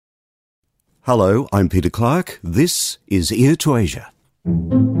Hello, I'm Peter Clark. This is Ear to Asia.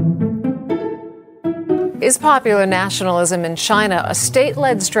 Is popular nationalism in China a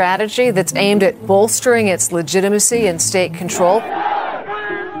state-led strategy that's aimed at bolstering its legitimacy and state control?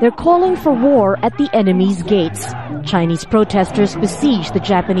 They're calling for war at the enemy's gates. Chinese protesters besiege the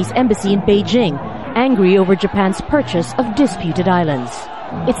Japanese embassy in Beijing, angry over Japan's purchase of disputed islands.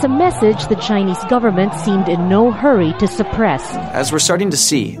 It's a message the Chinese government seemed in no hurry to suppress. As we're starting to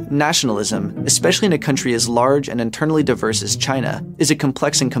see, nationalism, especially in a country as large and internally diverse as China, is a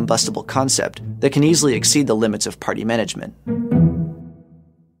complex and combustible concept that can easily exceed the limits of party management.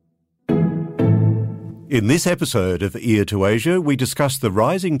 In this episode of Ear to Asia, we discuss the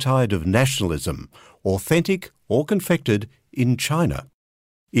rising tide of nationalism, authentic or confected, in China.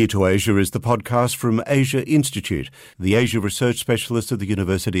 Ear to Asia is the podcast from Asia Institute, the Asia research specialist at the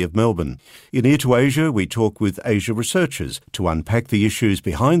University of Melbourne. In Ear to Asia, we talk with Asia researchers to unpack the issues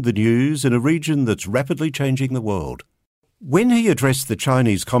behind the news in a region that's rapidly changing the world. When he addressed the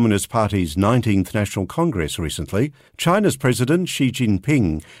Chinese Communist Party's 19th National Congress recently, China's President Xi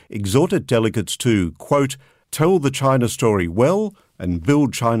Jinping exhorted delegates to, quote, tell the China story well and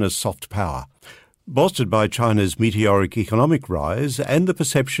build China's soft power. Bolstered by China's meteoric economic rise and the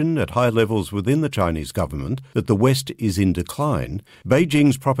perception at high levels within the Chinese government that the West is in decline,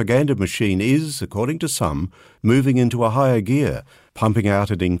 Beijing's propaganda machine is, according to some, moving into a higher gear, pumping out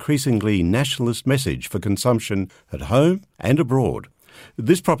an increasingly nationalist message for consumption at home and abroad.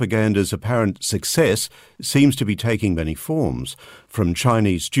 This propaganda's apparent success seems to be taking many forms, from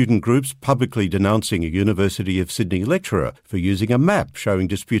Chinese student groups publicly denouncing a University of Sydney lecturer for using a map showing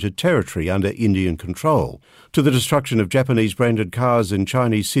disputed territory under Indian control, to the destruction of Japanese-branded cars in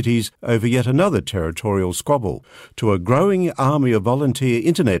Chinese cities over yet another territorial squabble, to a growing army of volunteer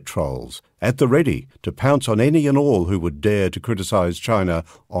internet trolls at the ready to pounce on any and all who would dare to criticise China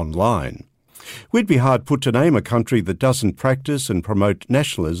online. We'd be hard put to name a country that doesn't practice and promote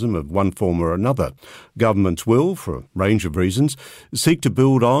nationalism of one form or another. Governments will, for a range of reasons, seek to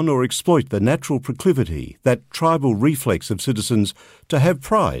build on or exploit the natural proclivity, that tribal reflex of citizens to have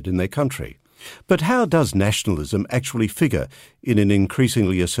pride in their country. But how does nationalism actually figure in an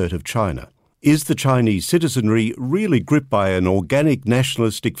increasingly assertive China? Is the Chinese citizenry really gripped by an organic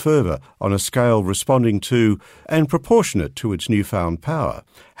nationalistic fervour on a scale responding to and proportionate to its newfound power?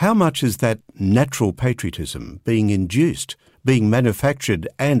 How much is that natural patriotism being induced, being manufactured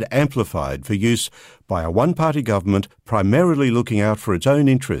and amplified for use by a one-party government primarily looking out for its own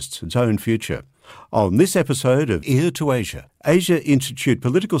interests, its own future? On this episode of Ear to Asia, Asia Institute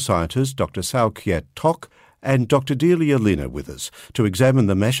political scientist Dr. Sao Kiat Tok and Dr. Delia Lin with us to examine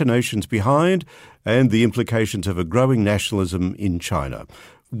the machinations behind and the implications of a growing nationalism in China.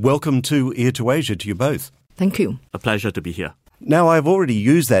 Welcome to Ear to Asia to you both. Thank you. A pleasure to be here. Now, I've already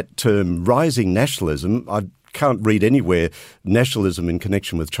used that term, rising nationalism. I can't read anywhere nationalism in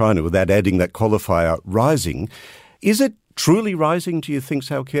connection with China without adding that qualifier, rising. Is it truly rising, do you think,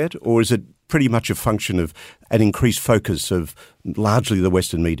 Sao Kiat, or is it pretty much a function of an increased focus of largely the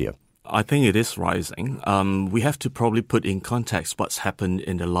Western media? I think it is rising. We have to probably put in context what's happened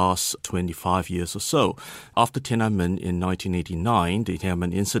in the last 25 years or so. After Tiananmen in 1989, the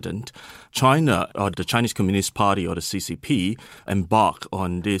Tiananmen incident, China, or the Chinese Communist Party, or the CCP, embarked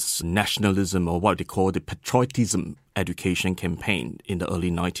on this nationalism, or what they call the patriotism education campaign in the early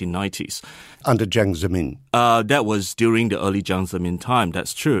 1990s. Under Jiang Zemin? That was during the early Jiang Zemin time,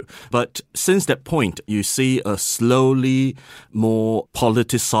 that's true. But since that point, you see a slowly more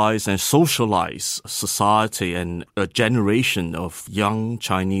politicized and socialized society and a generation of young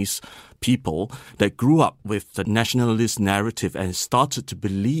Chinese people that grew up with the nationalist narrative and started to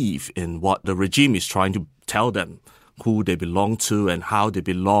believe in what the regime is trying to tell them, who they belong to and how they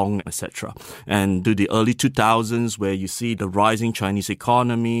belong, etc. And to the early 2000s, where you see the rising Chinese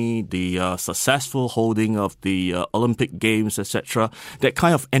economy, the successful holding of the Olympic Games, etc., that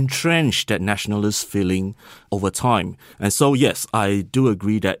kind of entrenched that nationalist feeling over time. And so, yes, I do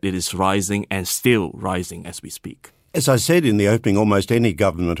agree that it is rising and still rising as we speak. As I said in the opening, almost any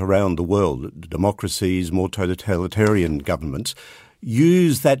government around the world, democracies, more totalitarian governments,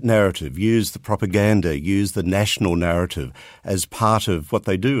 use that narrative, use the propaganda, use the national narrative as part of what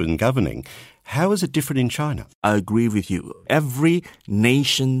they do in governing. How is it different in China? I agree with you. Every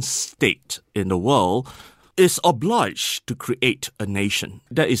nation state in the world is obliged to create a nation.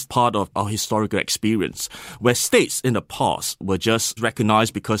 That is part of our historical experience, where states in the past were just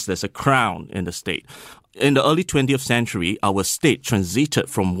recognized because there's a crown in the state. In the early 20th century, our state transited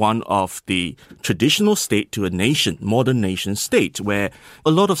from one of the traditional state to a nation, modern nation state, where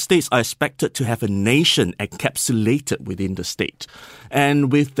a lot of states are expected to have a nation encapsulated within the state.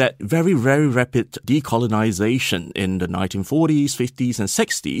 And with that very, very rapid decolonization in the 1940s, 50s, and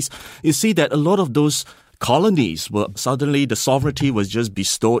 60s, you see that a lot of those colonies were suddenly the sovereignty was just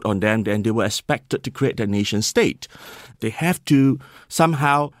bestowed on them, and they were expected to create their nation state. They have to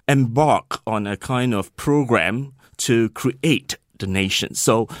somehow embark on a kind of program to create the nation.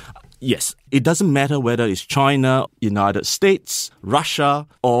 So, yes, it doesn't matter whether it's China, United States, Russia,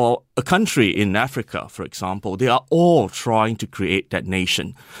 or a country in Africa, for example. They are all trying to create that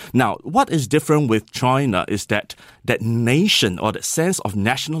nation. Now, what is different with China is that that nation or that sense of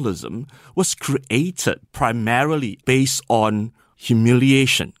nationalism was created primarily based on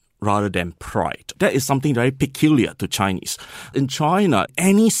humiliation rather than pride. That is something very peculiar to Chinese. In China,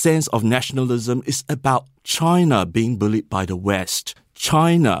 any sense of nationalism is about China being bullied by the West,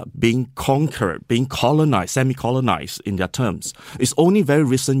 China being conquered, being colonized, semi-colonized in their terms. It's only very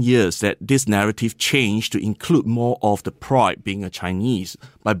recent years that this narrative changed to include more of the pride being a Chinese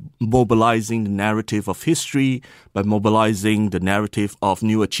by mobilizing the narrative of history, by mobilizing the narrative of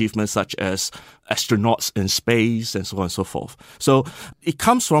new achievements such as astronauts in space and so on and so forth. So it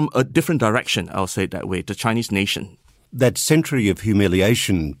comes from a different direction, I'll say it that way, the Chinese nation. That century of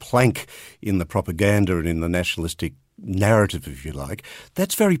humiliation plank in the propaganda and in the nationalistic narrative, if you like,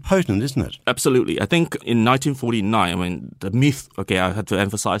 that's very potent, isn't it? Absolutely. I think in 1949, when the myth, I had to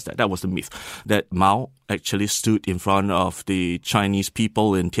emphasize that was the myth, that Mao actually stood in front of the Chinese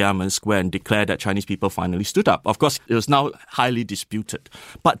people in Tiananmen Square and declared that Chinese people finally stood up. Of course, it was now highly disputed.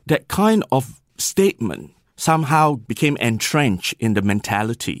 But that kind of statement somehow became entrenched in the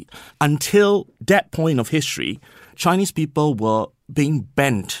mentality. Until that point of history, Chinese people were being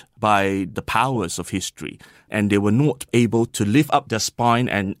bent by the powers of history, and they were not able to lift up their spine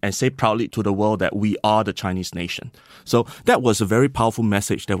and say proudly to the world that we are the Chinese nation. So that was a very powerful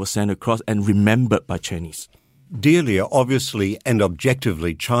message that was sent across and remembered by Chinese. Dearly, obviously and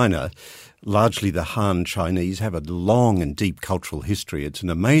objectively, China, largely the Han Chinese, have a long and deep cultural history. It's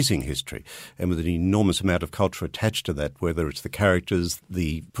an amazing history, and with an enormous amount of culture attached to that, whether it's the characters,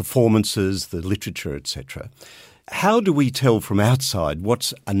 the performances, the literature, etc. How do we tell from outside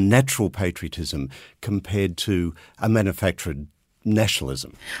what's a natural patriotism compared to a manufactured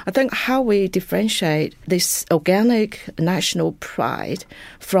nationalism? I think how we differentiate this organic national pride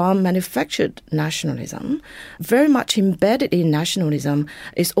from manufactured nationalism, very much embedded in nationalism,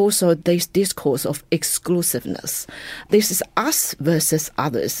 is also this discourse of exclusiveness. This is us versus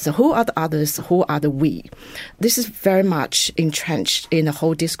others. So who are the others? Who are the we? This is very much entrenched in the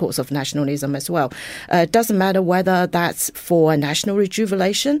whole discourse of nationalism as well. It doesn't matter whether that's for national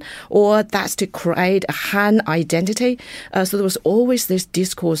rejuvenation or that's to create a Han identity. So there was always this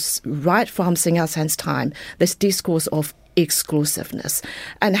discourse right from Sun Yat-sen's time, this discourse of exclusiveness.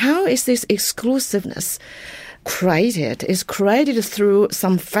 And how is this exclusiveness created? It's created through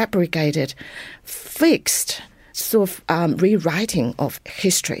some fabricated, fixed sort of rewriting of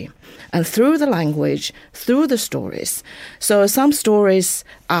history, and through the language, through the stories. So some stories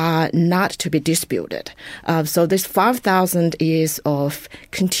are not to be disputed. So this 5,000 years of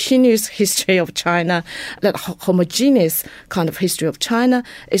continuous history of China, that homogeneous kind of history of China,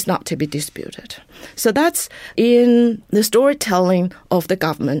 is not to be disputed. So that's in the storytelling of the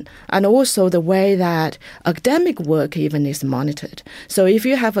government, and also the way that academic work even is monitored. So if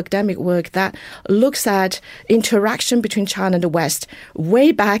you have academic work that looks at interaction between China and the West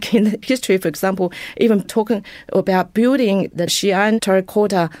way back in the history, for example, even talking about building the Xi'an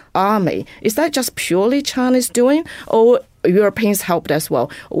Terracotta Army, is that just purely China's doing, or Europeans helped as well?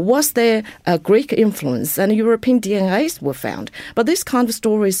 Was there a Greek influence and European DNAs were found? But these kind of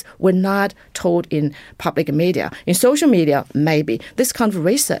stories were not told in public media. In social media, maybe. This kind of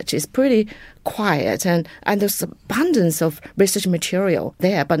research is pretty quiet, and there's abundance of research material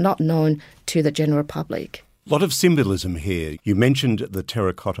there, but not known to the general public. A lot of symbolism here. You mentioned the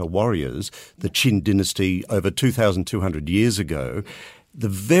terracotta warriors, the Qin dynasty over 2,200 years ago. The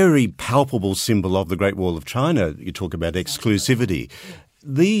very palpable symbol of the Great Wall of China, you talk about exclusivity.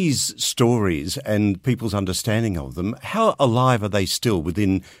 these stories and people's understanding of them, how alive are they still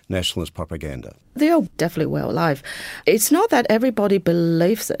within nationalist propaganda? They are definitely well alive. It's not that everybody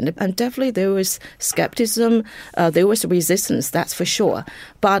believes it, and definitely there was skepticism, there was resistance, that's for sure.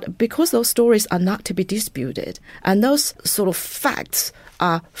 But because those stories are not to be disputed, and those sort of facts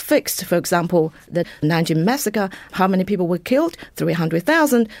are fixed, for example, the Nanjing massacre, how many people were killed?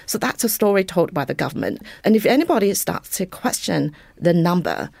 300,000. So that's a story told by the government. And if anybody starts to question the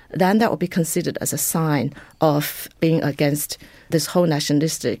number, then that will be considered as a sign of being against this whole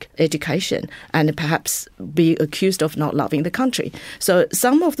nationalistic education and perhaps be accused of not loving the country. So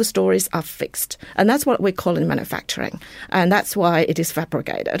some of the stories are fixed, and that's what we call in manufacturing. And that's why it is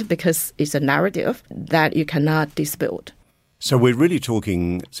fabricated, because it's a narrative that you cannot dispute. So we're really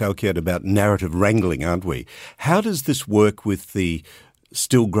talking, Zhao Qian, about narrative wrangling, aren't we? How does this work with the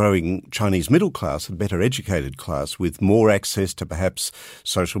still growing Chinese middle class and better educated class with more access to perhaps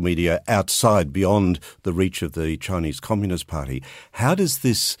social media outside, beyond the reach of the Chinese Communist Party? How does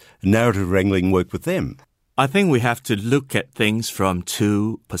this narrative wrangling work with them? I think we have to look at things from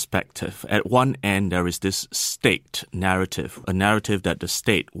two perspectives. At one end, there is this state narrative, a narrative that the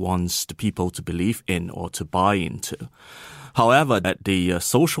state wants the people to believe in or to buy into. However, at the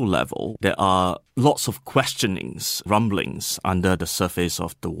social level, there are lots of questionings, rumblings under the surface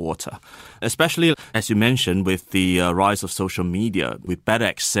of the water. Especially, as you mentioned, with the rise of social media, with better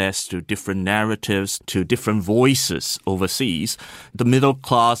access to different narratives, to different voices overseas, the middle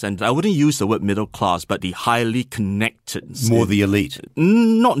class, and I wouldn't use the word middle class, but the highly connected. More the elite.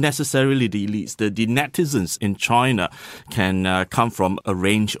 Not necessarily the elites. The netizens in China can come from a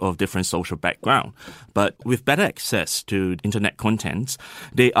range of different social background. But with better access to internet contents,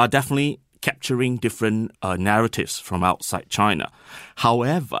 they are definitely capturing different narratives from outside China.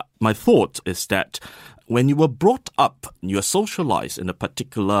 However, my thought is that when you were brought up, you are socialized in a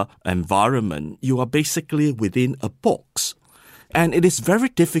particular environment, you are basically within a box. And it is very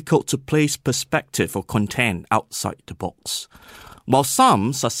difficult to place perspective or content outside the box. While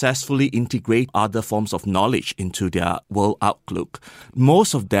some successfully integrate other forms of knowledge into their world outlook,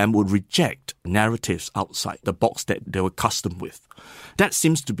 most of them would reject narratives outside the box that they were accustomed with. That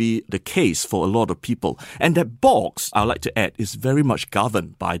seems to be the case for a lot of people. And that box, I'd like to add, is very much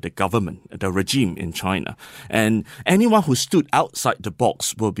governed by the government, the regime in China. And anyone who stood outside the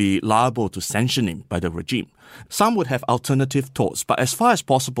box will be liable to sanctioning by the regime. Some would have alternative thoughts, but as far as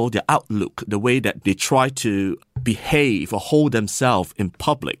possible, their outlook, the way that they try to behave or hold themselves in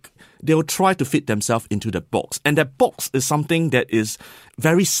public, they will try to fit themselves into the box. And that box is something that is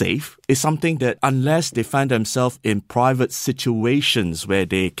very safe. It's something that unless they find themselves in private situations where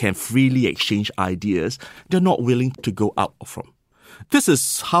they can freely exchange ideas, they're not willing to go out from. This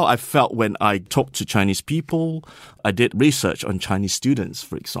is how I felt when I talked to Chinese people. I did research on Chinese students,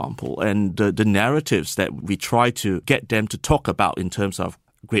 for example, and the narratives that we try to get them to talk about in terms of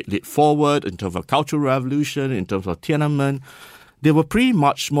Great Leap Forward, in terms of Cultural Revolution, in terms of Tiananmen, they were pretty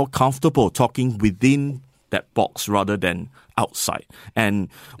much more comfortable talking within that box rather than outside. And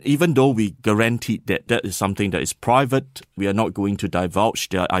even though we guaranteed that that is something that is private, we are not going to divulge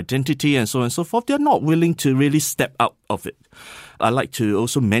their identity and so on and so forth, they're not willing to really step out of it. I'd like to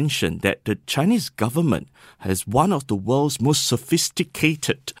also mention that the Chinese government has one of the world's most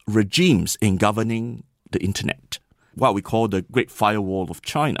sophisticated regimes in governing the internet, what we call the Great Firewall of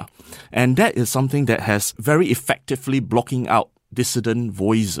China. And that is something that has very effectively blocking out dissident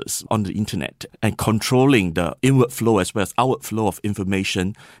voices on the internet and controlling the inward flow as well as outward flow of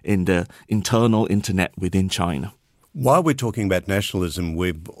information in the internal internet within China. While we're talking about nationalism,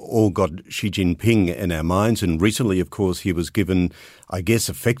 we've all got Xi Jinping in our minds, and recently, of course, he was given, I guess,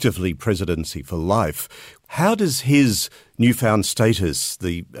 effectively presidency for life. How does his newfound status,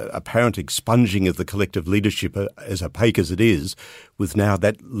 the apparent expunging of the collective leadership, as opaque as it is, with now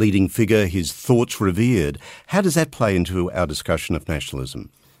that leading figure, his thoughts revered, how does that play into our discussion of nationalism?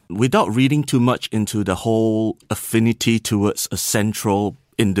 Without reading too much into the whole affinity towards a central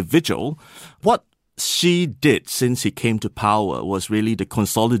individual, what Xi did since he came to power was really the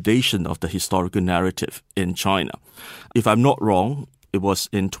consolidation of the historical narrative in China. If I'm not wrong, it was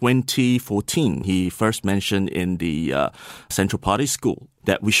in 2014 he first mentioned in the Central Party School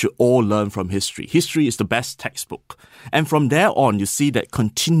that we should all learn from history. History is the best textbook. And from there on, you see that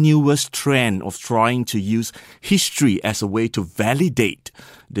continuous trend of trying to use history as a way to validate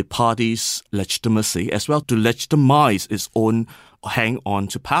the party's legitimacy as well to legitimize its own hang on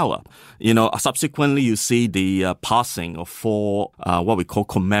to power. Subsequently, you see the passing of 4 what we call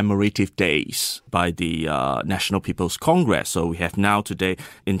commemorative days by the National People's Congress. So we have now today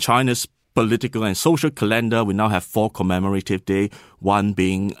in China's political and social calendar, we now have 4 commemorative days, one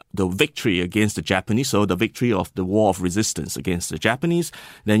being the victory against the Japanese, so the victory of the War of Resistance against the Japanese.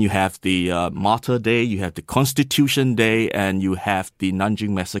 Then you have the Martyr Day, you have the Constitution Day, and you have the Nanjing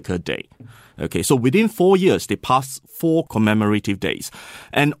Massacre Day. Okay, so within 4 years, they passed 4 commemorative days.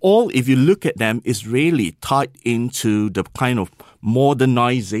 And all, if you look at them, is really tied into the kind of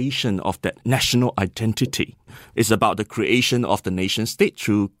modernization of that national identity. It's about the creation of the nation state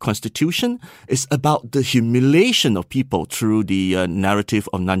through constitution. It's about the humiliation of people through the narrative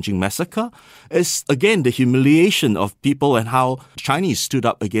of Nanjing Massacre. It's, again, the humiliation of people and how Chinese stood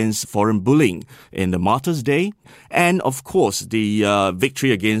up against foreign bullying in the Martyrs' Day. And, of course, the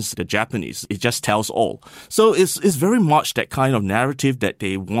victory against the Japanese. It just tells all. So it's very much that kind of narrative that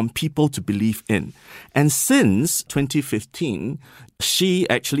they want people to believe in. And since 2015, Xi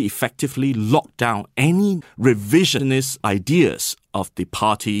actually effectively locked down any revisionist ideas of the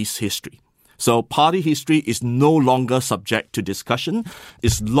party's history. So party history is no longer subject to discussion.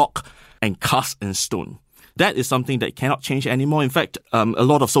 It's locked and cast in stone. That is something that cannot change anymore. In fact, a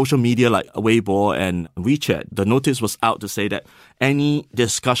lot of social media like Weibo and WeChat, the notice was out to say that any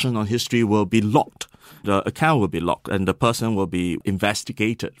discussion on history will be locked. The account will be locked and the person will be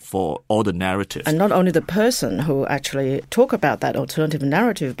investigated for all the narratives. And not only the person who actually talk about that alternative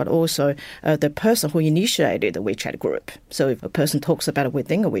narrative, but also the person who initiated the WeChat group. So if a person talks about it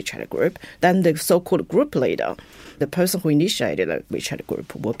within a WeChat group, then the so-called group leader, the person who initiated a WeChat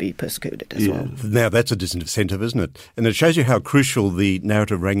group, will be persecuted as well. Now, that's a disincentive, isn't it? And it shows you how crucial the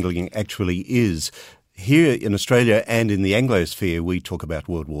narrative wrangling actually is. Here in Australia and in the Anglosphere, we talk about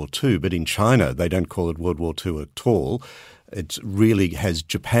World War II, but in China, they don't call it World War II at all. It really has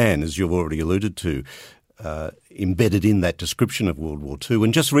Japan, as you've already alluded to, embedded in that description of World War II.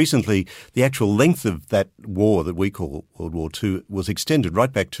 And just recently, the actual length of that war that we call World War II was extended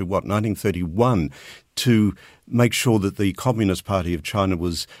right back to, 1931, to make sure that the Communist Party of China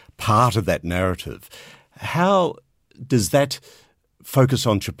was part of that narrative. How does that focus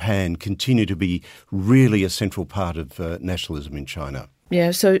on Japan continue to be really a central part of nationalism in China?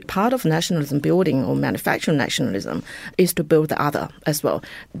 Yeah, so part of nationalism building or manufacturing nationalism is to build the other as well.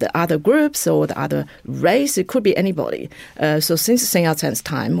 The other groups or the other race, it could be anybody. So since Sun Yat-sen's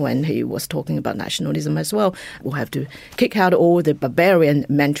time, when he was talking about nationalism as well, we'll have to kick out all the barbarian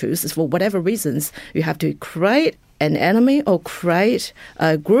Manchus. For whatever reasons, you have to create an enemy or create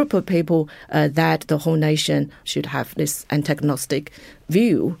a group of people that the whole nation should have this antagonistic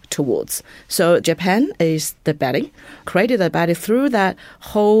view towards. So Japan is the baddie, created the baddie through that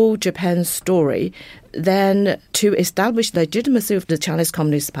whole Japan story, then to establish the legitimacy of the Chinese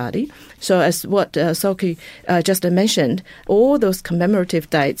Communist Party. So as what Sophie just mentioned, all those commemorative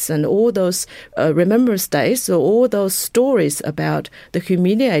dates and all those remembrance days, so all those stories about the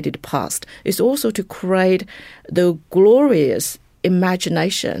humiliated past is also to create the glorious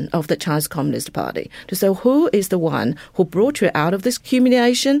imagination of the Chinese Communist Party. To say who is the one who brought you out of this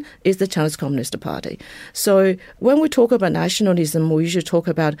humiliation is the Chinese Communist Party. So when we talk about nationalism, we usually talk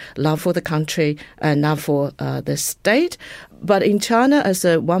about love for the country and love for the state. But in China, as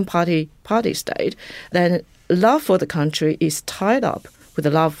a one-party state, then love for the country is tied up with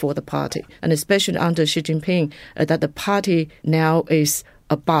the love for the party. And especially under Xi Jinping, that the party now is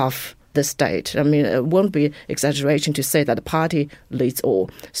above the state. I mean, it won't be exaggeration to say that the party leads all.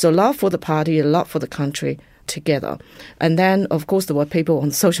 So love for the party, love for the country together. And then, of course, there were people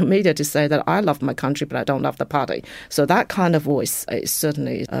on social media to say that I love my country, but I don't love the party. So that kind of voice is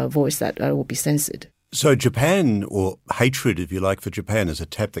certainly a voice that will be censored. So Japan, or hatred, if you like, for Japan is a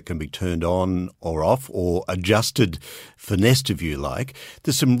tap that can be turned on or off or adjusted, finessed, if you like.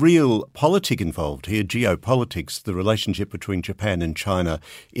 There's some real politic involved here, geopolitics, the relationship between Japan and China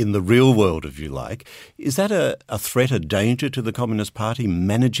in the real world, if you like. Is that a threat, a danger to the Communist Party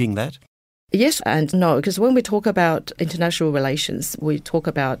managing that? Yes and no, because when we talk about international relations, we talk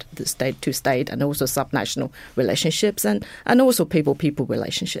about the state-to-state and also subnational relationships and also people-people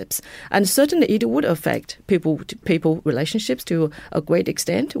relationships. And certainly it would affect people-to-people relationships to a great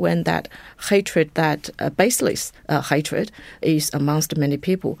extent when that hatred, that baseless hatred is amongst many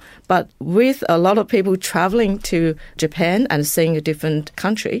people. But with a lot of people traveling to Japan and seeing a different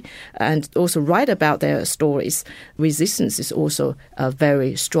country and also write about their stories, resistance is also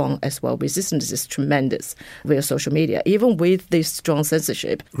very strong as well. Resistance resistance is tremendous via social media, even with this strong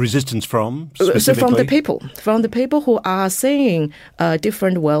censorship. Resistance from? So from the people who are seeing a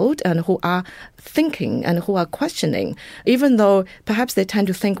different world and who are thinking and who are questioning, even though perhaps they tend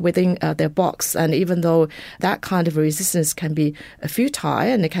to think within their box, and even though that kind of resistance can be futile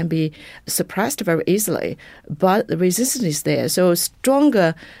and it can be suppressed very easily, but the resistance is there. So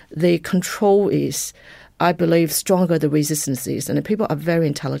stronger the control is, I believe, stronger the resistance is. And the people are very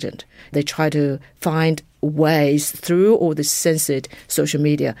intelligent. They try to find ways through all the censored social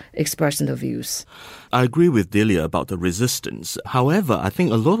media expressing their views. I agree with Delia about the resistance. However, I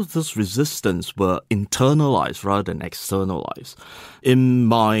think a lot of this resistance were internalized rather than externalized. In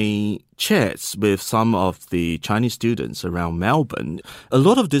my chats with some of the Chinese students around Melbourne, a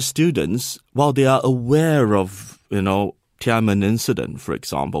lot of these students, while they are aware of, Tiananmen incident, for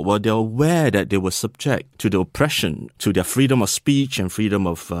example, while they're aware that they were subject to the oppression, to their freedom of speech and freedom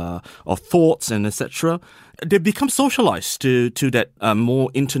of thoughts and etc., they become socialized to that more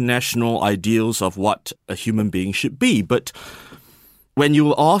international ideals of what a human being should be. But when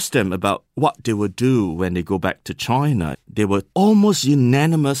you ask them about what they will do when they go back to China, they will almost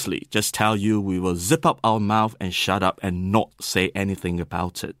unanimously just tell you, we will zip up our mouth and shut up and not say anything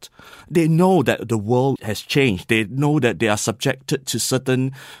about it. They know that the world has changed. They know that they are subjected to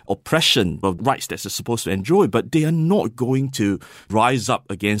certain oppression of rights that they're supposed to enjoy, but they are not going to rise up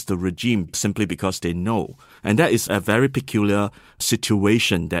against the regime simply because they know. And that is a very peculiar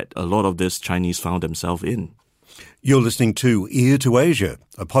situation that a lot of these Chinese found themselves in. You're listening to Ear to Asia,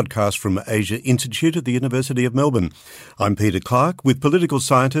 a podcast from Asia Institute at the University of Melbourne. I'm Peter Clark with political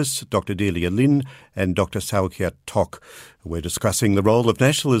scientists Dr. Delia Lin and Dr. Sao-Kiat Tok. We're discussing the role of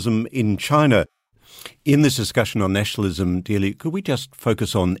nationalism in China. In this discussion on nationalism, Delia, could we just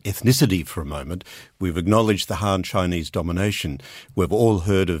focus on ethnicity for a moment? We've acknowledged the Han Chinese domination. We've all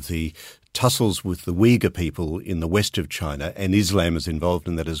heard of the tussles with the Uyghur people in the west of China, and Islam is involved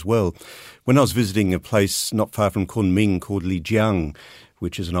in that as well. When I was visiting a place not far from Kunming called Lijiang,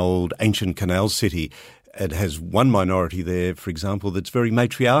 which is an old ancient canal city, it has one minority there, for example, that's very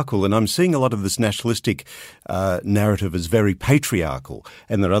matriarchal, and I'm seeing a lot of this nationalistic narrative as very patriarchal,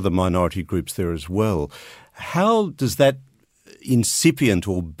 and there are other minority groups there as well. How does that incipient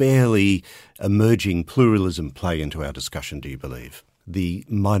or barely emerging pluralism play into our discussion, do you believe? The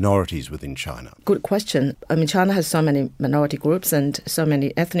minorities within China? Good question. I mean, China has so many minority groups and so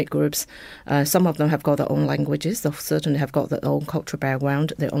many ethnic groups. Some of them have got their own languages. They certainly have got their own cultural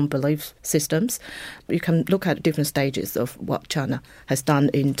background, their own belief systems. You can look at different stages of what China has done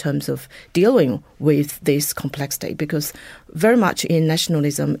in terms of dealing with this complexity, because very much in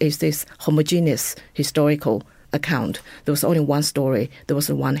nationalism is this homogeneous historical account. There was only one story, there was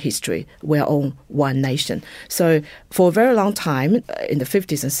one history, we're all one nation. So for a very long time, in the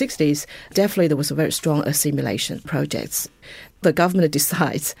 50s and 60s, definitely there was a very strong assimilation projects. The government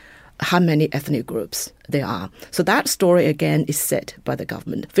decides how many ethnic groups there are. So that story again is set by the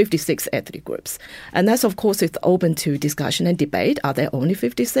government, 56 ethnic groups. And that's, of course, it's open to discussion and debate. Are there only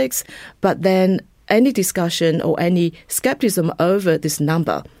 56? But then any discussion or any skepticism over this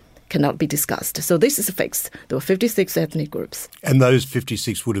number cannot be discussed. So this is fixed. There were 56 ethnic groups. And those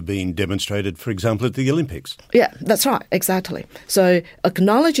 56 would have been demonstrated, for example, at the Olympics. Yeah, that's right, exactly. So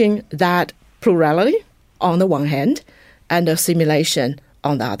acknowledging that plurality on the one hand and assimilation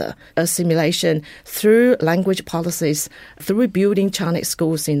on the other. Assimilation through language policies, through building Chinese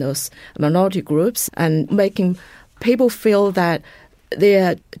schools in those minority groups and making people feel that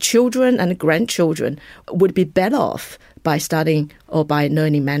their children and grandchildren would be better off by studying or by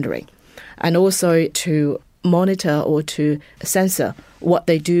learning Mandarin, and also to monitor or to censor what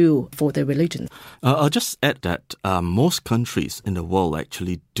they do for their religion. I'll just add that most countries in the world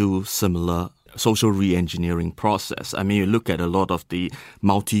actually do similar social re-engineering process. I mean, you look at a lot of the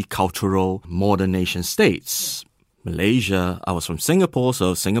multicultural modern nation states. Malaysia, I was from Singapore,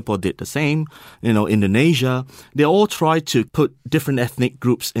 so Singapore did the same. Indonesia, they all try to put different ethnic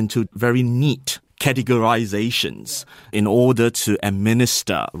groups into very neat categorizations in order to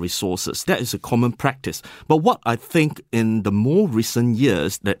administer resources. That is a common practice. But what I think in the more recent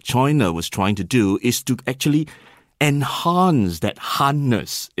years that China was trying to do is to actually enhance that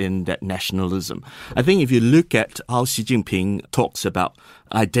Han-ness in that nationalism. I think if you look at how Xi Jinping talks about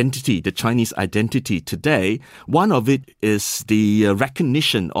identity, the Chinese identity today, one of it is the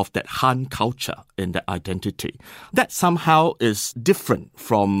recognition of that Han culture in that identity. That somehow is different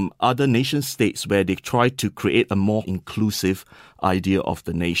from other nation states where they try to create a more inclusive idea of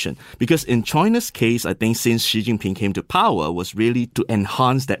the nation. Because in China's case, I think since Xi Jinping came to power was really to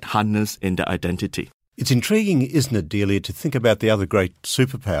enhance that Han-ness in the identity. It's intriguing, isn't it, Delia, to think about the other great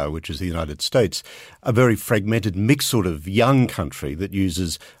superpower, which is the United States, a very fragmented, mixed sort of young country that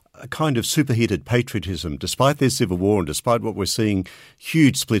uses a kind of superheated patriotism, despite their civil war and despite what we're seeing,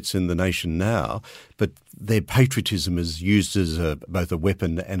 huge splits in the nation now. But their patriotism is used as both a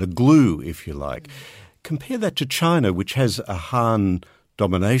weapon and a glue, if you like. Compare that to China, which has a Han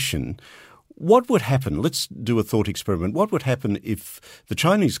domination. What would happen? Let's do a thought experiment. What would happen if the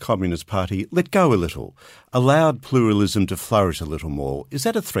Chinese Communist Party let go a little, allowed pluralism to flourish a little more? Is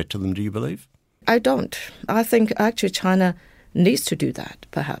that a threat to them, do you believe? I don't. I think actually China needs to do that,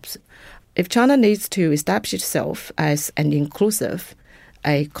 perhaps. If China needs to establish itself as an inclusive,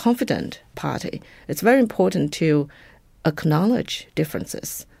 a confident party, it's very important to acknowledge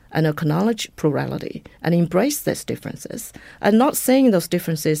differences and acknowledge plurality and embrace these differences and not seeing those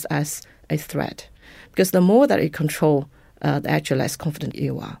differences as a threat. Because the more that you control, the actually less confident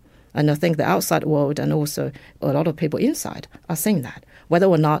you are. And I think the outside world and also a lot of people inside are saying that. Whether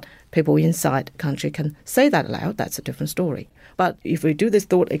or not people inside the country can say that aloud, that's a different story. But if we do this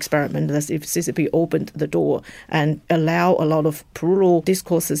thought experiment, as if CCP opened the door and allow a lot of plural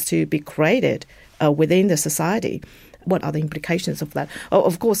discourses to be created within the society, what are the implications of that?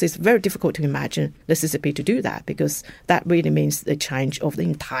 Of course, it's very difficult to imagine the CCP to do that because that really means the change of the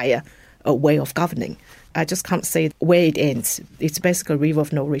entire way of governing. I just can't say where it ends. It's basically a river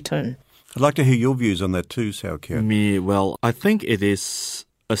of no return. I'd like to hear your views on that too, Sao Kia. Well, I think it is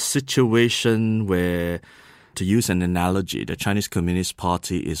a situation where, to use an analogy, the Chinese Communist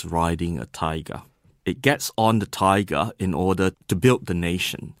Party is riding a tiger. It gets on the tiger in order to build the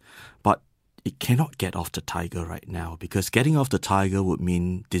nation, but it cannot get off the tiger right now because getting off the tiger would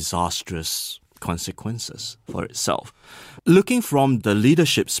mean disastrous consequences for itself. Looking from the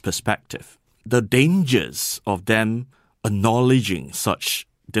leadership's perspective, the dangers of them acknowledging such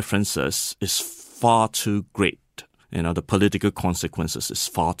differences is far too great. The political consequences is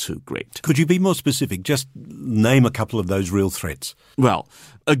far too great. Could you be more specific? Just name a couple of those real threats. Well,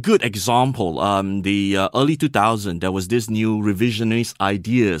 a good example, the early 2000s, there was this new revisionist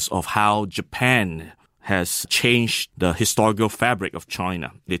ideas of how Japan has changed the historical fabric of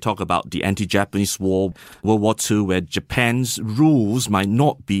China. They talk about the anti-Japanese war, World War II, where Japan's rules might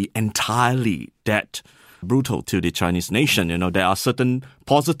not be entirely that brutal to the Chinese nation. There are certain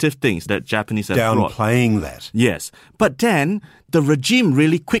positive things that Japanese have brought. Downplaying that. Yes. But then the regime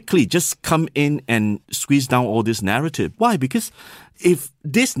really quickly just come in and squeeze down all this narrative. Why? Because if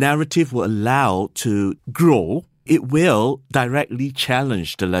this narrative were allowed to grow, it will directly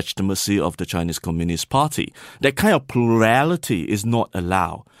challenge the legitimacy of the Chinese Communist Party. That kind of plurality is not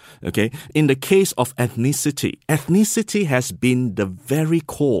allowed. Okay? In the case of ethnicity has been the very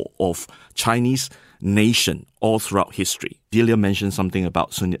core of Chinese nation all throughout history. Delia mentioned something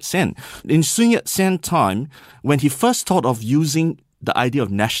about Sun Yat-sen. In Sun Yat-sen time, when he first thought of using the idea of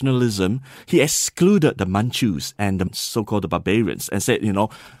nationalism, he excluded the Manchus and the so-called barbarians and said,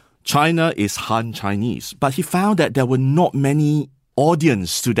 China is Han Chinese. But he found that there were not many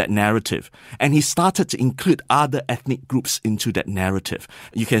audience to that narrative. And he started to include other ethnic groups into that narrative.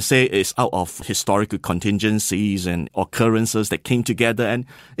 You can say it's out of historical contingencies and occurrences that came together, and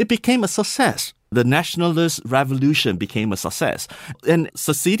it became a success. The nationalist revolution became a success. And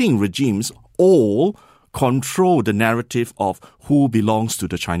succeeding regimes all control the narrative of who belongs to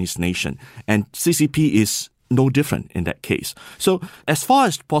the Chinese nation. And CCP is no different in that case. So as far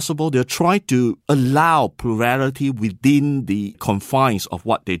as possible, they'll try to allow plurality within the confines of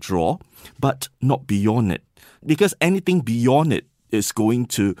what they draw, but not beyond it. Because anything beyond it is going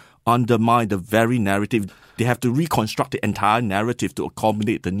to undermine the very narrative. They have to reconstruct the entire narrative to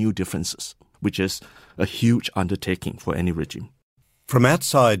accommodate the new differences, which is a huge undertaking for any regime. From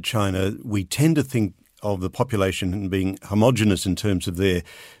outside China, we tend to think of the population being homogenous in terms of their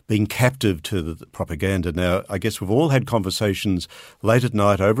being captive to the propaganda. Now, I guess we've all had conversations late at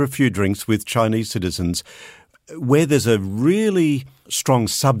night over a few drinks with Chinese citizens where there's a really strong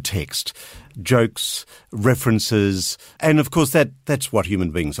subtext, jokes, references, and of course that's what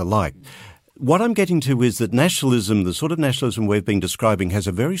human beings are like. What I'm getting to is that nationalism, the sort of nationalism we've been describing, has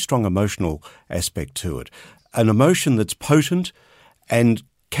a very strong emotional aspect to it, an emotion that's potent and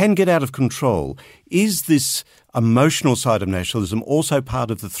can get out of control. Is this emotional side of nationalism also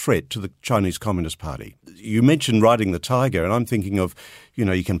part of the threat to the Chinese Communist Party? You mentioned riding the tiger, and I'm thinking of,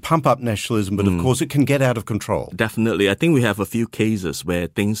 you can pump up nationalism, but of course it can get out of control. Definitely. I think we have a few cases where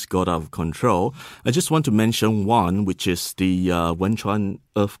things got out of control. I just want to mention one, which is the Wenchuan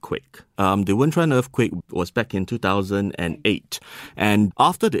earthquake. The Wenchuan earthquake was back in 2008. And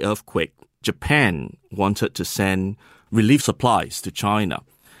after the earthquake, Japan wanted to send relief supplies to China.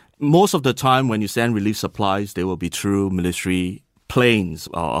 most of the time when you send relief supplies, they will be through military planes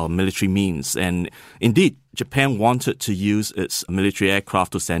or military means. And indeed, Japan wanted to use its military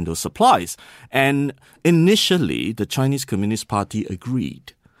aircraft to send those supplies. And initially, the Chinese Communist Party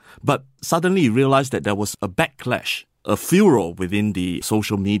agreed. But suddenly realized that there was a backlash, a furor within the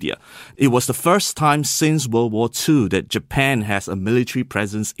social media. It was the first time since World War II that Japan has a military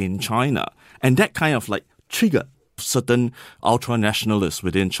presence in China. And that kind of triggered certain ultra-nationalists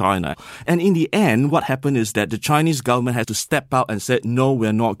within China. And in the end, what happened is that the Chinese government had to step out and said, no,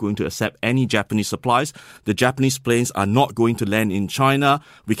 we're not going to accept any Japanese supplies. The Japanese planes are not going to land in China.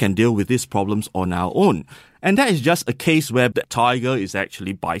 We can deal with these problems on our own. And that is just a case where the tiger is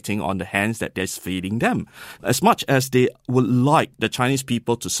actually biting on the hands that is feeding them. As much as they would like the Chinese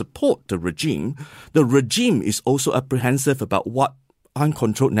people to support the regime is also apprehensive about what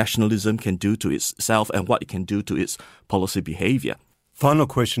uncontrolled nationalism can do to itself and what it can do to its policy behavior. Final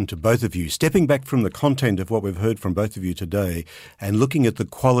question to both of you. Stepping back from the content of what we've heard from both of you today and looking at the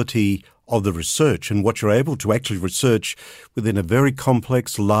quality of the research and what you're able to actually research within a very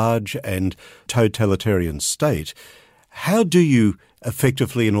complex, large and totalitarian state, how do you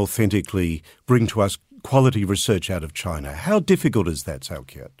effectively and authentically bring to us quality research out of China? How difficult is that, Sao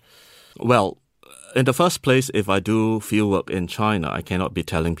Kiat? Well, in the first place, if I do fieldwork in China, I cannot be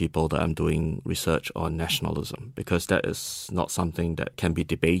telling people that I'm doing research on nationalism because that is not something that can be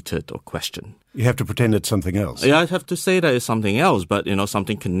debated or questioned. You have to pretend it's something else. Yeah, I have to say that it's something else, but,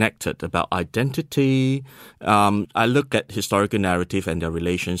 something connected about identity. I look at historical narrative and their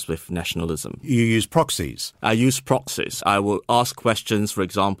relations with nationalism. You use proxies. I use proxies. I will ask questions, for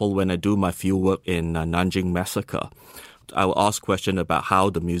example, when I do my fieldwork in Nanjing Massacre. I will ask questions about how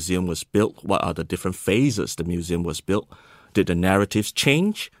the museum was built, what are the different phases the museum was built, did the narratives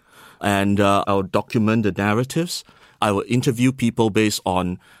change, and I will document the narratives. I will interview people based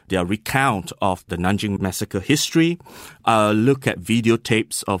on their recount of the Nanjing Massacre history. I'll look at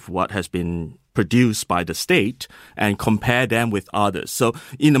videotapes of what has been produced by the state and compare them with others. So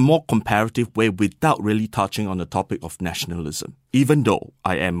in a more comparative way without really touching on the topic of nationalism, even though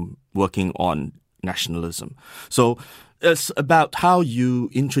I am working on nationalism. So it's about how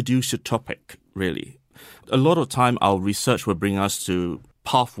you introduce your topic, really. A lot of time, our research will bring us to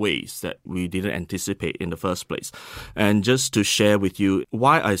pathways that we didn't anticipate in the first place. And just to share with you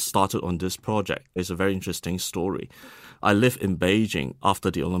why I started on this project is a very interesting story. I lived in Beijing after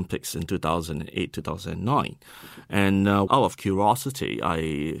the Olympics in 2008, 2009. And out of curiosity,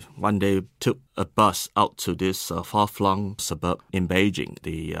 I one day took a bus out to this far-flung suburb in Beijing,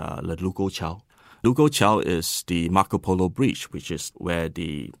 the Lugoqiao. Lugoqiao is the Marco Polo Bridge, which is where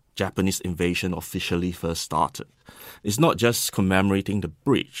the Japanese invasion officially first started. It's not just commemorating the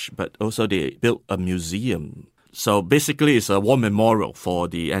bridge, but also they built a museum. So basically, it's a war memorial for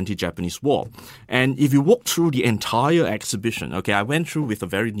the anti-Japanese war. And if you walk through the entire exhibition, I went through with a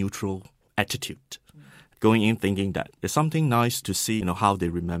very neutral attitude, going in thinking that there's something nice to see, how they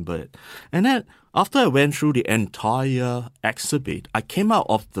remember it. And then after I went through the entire exhibit, I came out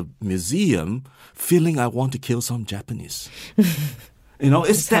of the museum feeling I want to kill some Japanese.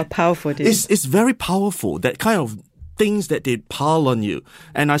 It's how powerful it is. It's very powerful, that kind of things that they pile on you.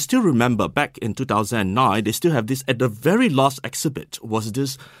 And I still remember back in 2009, they still have this, at the very last exhibit, was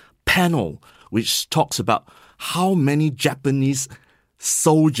this panel which talks about how many Japanese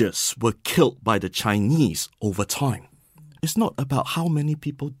soldiers were killed by the Chinese over time. It's not about how many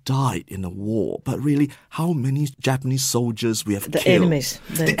people died in the war, but really how many Japanese soldiers we have killed. The enemies.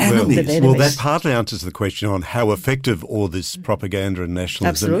 The enemies. Well, that partly answers the question on how effective all this propaganda and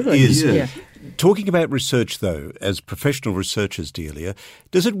nationalism Absolutely. is. Yeah. Talking about research, though, as professional researchers, Delia,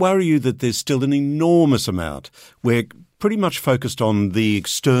 does it worry you that there's still an enormous amount we're pretty much focused on the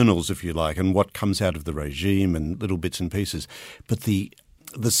externals, if you like, and what comes out of the regime and little bits and pieces, but the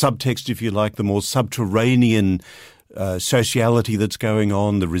subtext, if you like, the more subterranean sociality that's going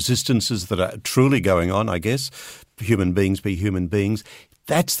on, the resistances that are truly going on, I guess, human beings be human beings.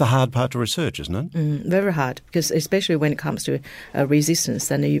 That's the hard part to research, isn't it? Very hard, because especially when it comes to resistance,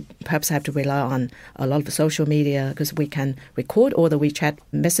 then you perhaps have to rely on a lot of social media, because we can record all the WeChat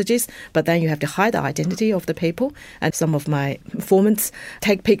messages, but then you have to hide the identity of the people. And some of my informants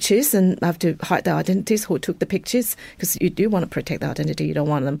take pictures and have to hide their identities, who took the pictures, because you do want to protect their identity. You don't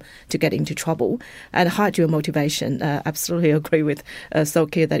want them to get into trouble. And hide your motivation. Absolutely agree with Sao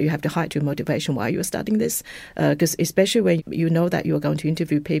Kiat that you have to hide your motivation while you're studying this, because especially when you know that you're going to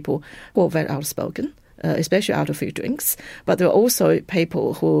interview people who are very outspoken, especially out of a few drinks. But there are also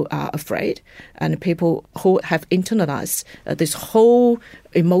people who are afraid and people who have internalized this whole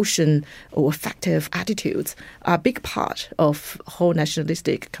emotion or affective attitudes are a big part of whole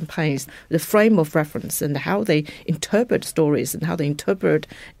nationalistic campaigns, the frame of reference and how they interpret stories and how they interpret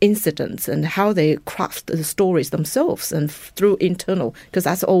incidents and how they craft the stories themselves and through internal, because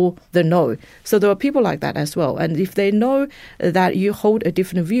that's all they know. So there are people like that as well. And if they know that you hold a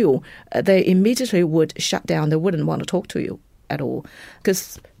different view, they immediately would shut down. They wouldn't want to talk to you at all.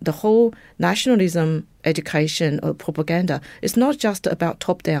 Because the whole nationalism education or propaganda is not just about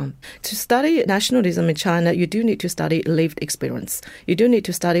top-down. To study nationalism in China, you do need to study lived experience. You do need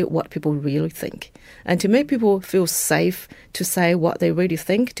to study what people really think. And to make people feel safe to say what they really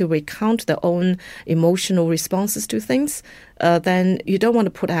think, to recount their own emotional responses to things, then you don't want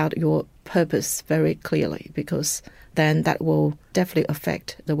to put out your purpose very clearly, because then that will definitely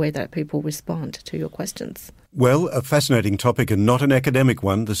affect the way that people respond to your questions. Well, a fascinating topic and not an academic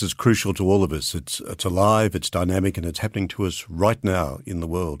one. This is crucial to all of us. It's alive, it's dynamic, and it's happening to us right now in the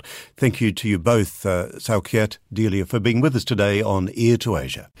world. Thank you to you both, Sao Kiat, Delia, for being with us today on Ear to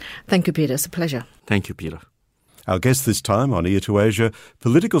Asia. Thank you, Peter. It's a pleasure. Thank you, Peter. Our guest this time on Ear to Asia,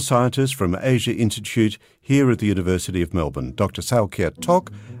 political scientist from Asia Institute here at the University of Melbourne, Dr. Sao Kiat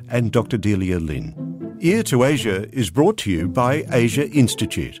Tok and Dr. Delia Lin. Ear to Asia is brought to you by Asia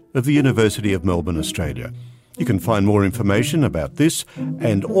Institute of the University of Melbourne, Australia. You can find more information about this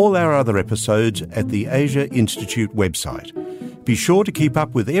and all our other episodes at the Asia Institute website. Be sure to keep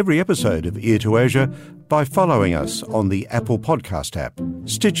up with every episode of Ear to Asia by following us on the Apple Podcast app,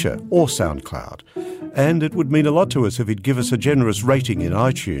 Stitcher or SoundCloud. And it would mean a lot to us if you'd give us a generous rating in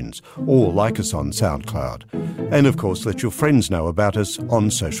iTunes or like us on SoundCloud. And of course, let your friends know about us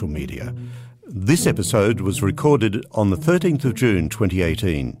on social media. This episode was recorded on the 13th of June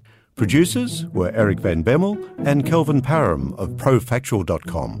 2018. Producers were Eric Van Bemmel and Kelvin Parham of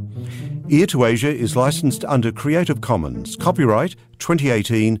profactual.com. Ear to Asia is licensed under Creative Commons, copyright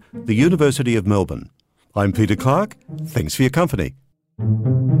 2018, the University of Melbourne. I'm Peter Clark. Thanks for your company.